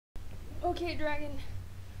Okay, Dragon.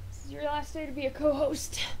 This is your last day to be a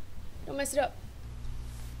co-host. Don't mess it up.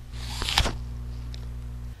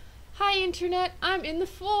 Hi, Internet. I'm in the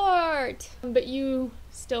fort! But you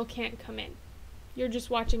still can't come in. You're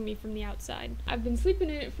just watching me from the outside. I've been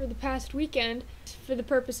sleeping in it for the past weekend. For the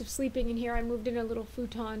purpose of sleeping in here, I moved in a little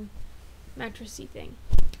futon mattressy thing.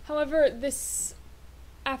 However, this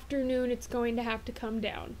afternoon it's going to have to come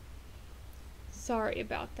down. Sorry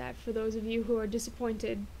about that for those of you who are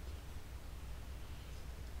disappointed.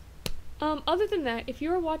 Other than that, if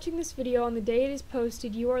you are watching this video on the day it is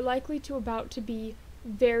posted, you are likely to about to be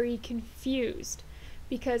very confused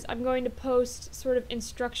because I'm going to post sort of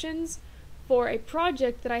instructions for a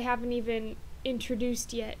project that I haven't even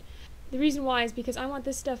introduced yet. The reason why is because I want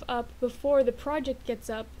this stuff up before the project gets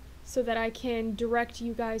up so that I can direct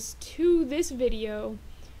you guys to this video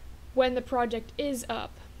when the project is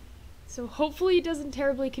up. So hopefully it doesn't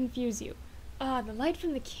terribly confuse you. The light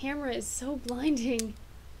from the camera is so blinding.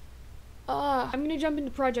 I'm gonna jump into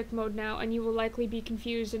project mode now, and you will likely be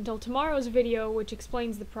confused until tomorrow's video, which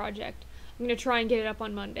explains the project. I'm gonna try and get it up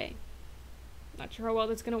on Monday. Not sure how well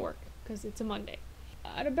that's gonna work, because it's a Monday.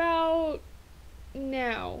 At about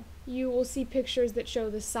now, you will see pictures that show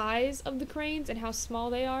the size of the cranes and how small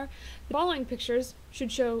they are. The following pictures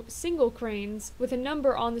should show single cranes with a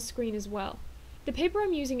number on the screen as well. The paper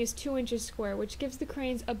I'm using is 2 inches square, which gives the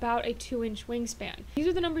cranes about a 2-inch wingspan. These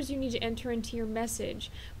are the numbers you need to enter into your message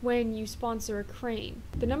when you sponsor a crane.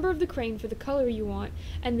 The number of the crane for the color you want,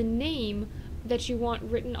 and the name that you want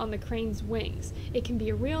written on the crane's wings. It can be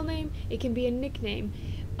a real name, it can be a nickname,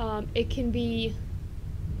 it can be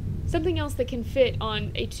something else that can fit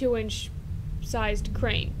on a 2-inch sized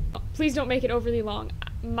crane. Please don't make it overly long.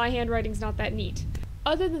 My handwriting's not that neat.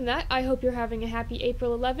 Other than that, I hope you're having a happy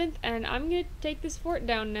April 11th, and I'm gonna take this fort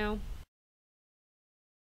down now.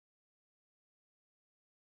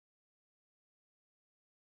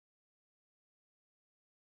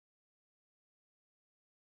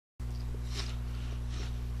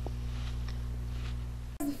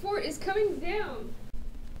 The fort is coming down!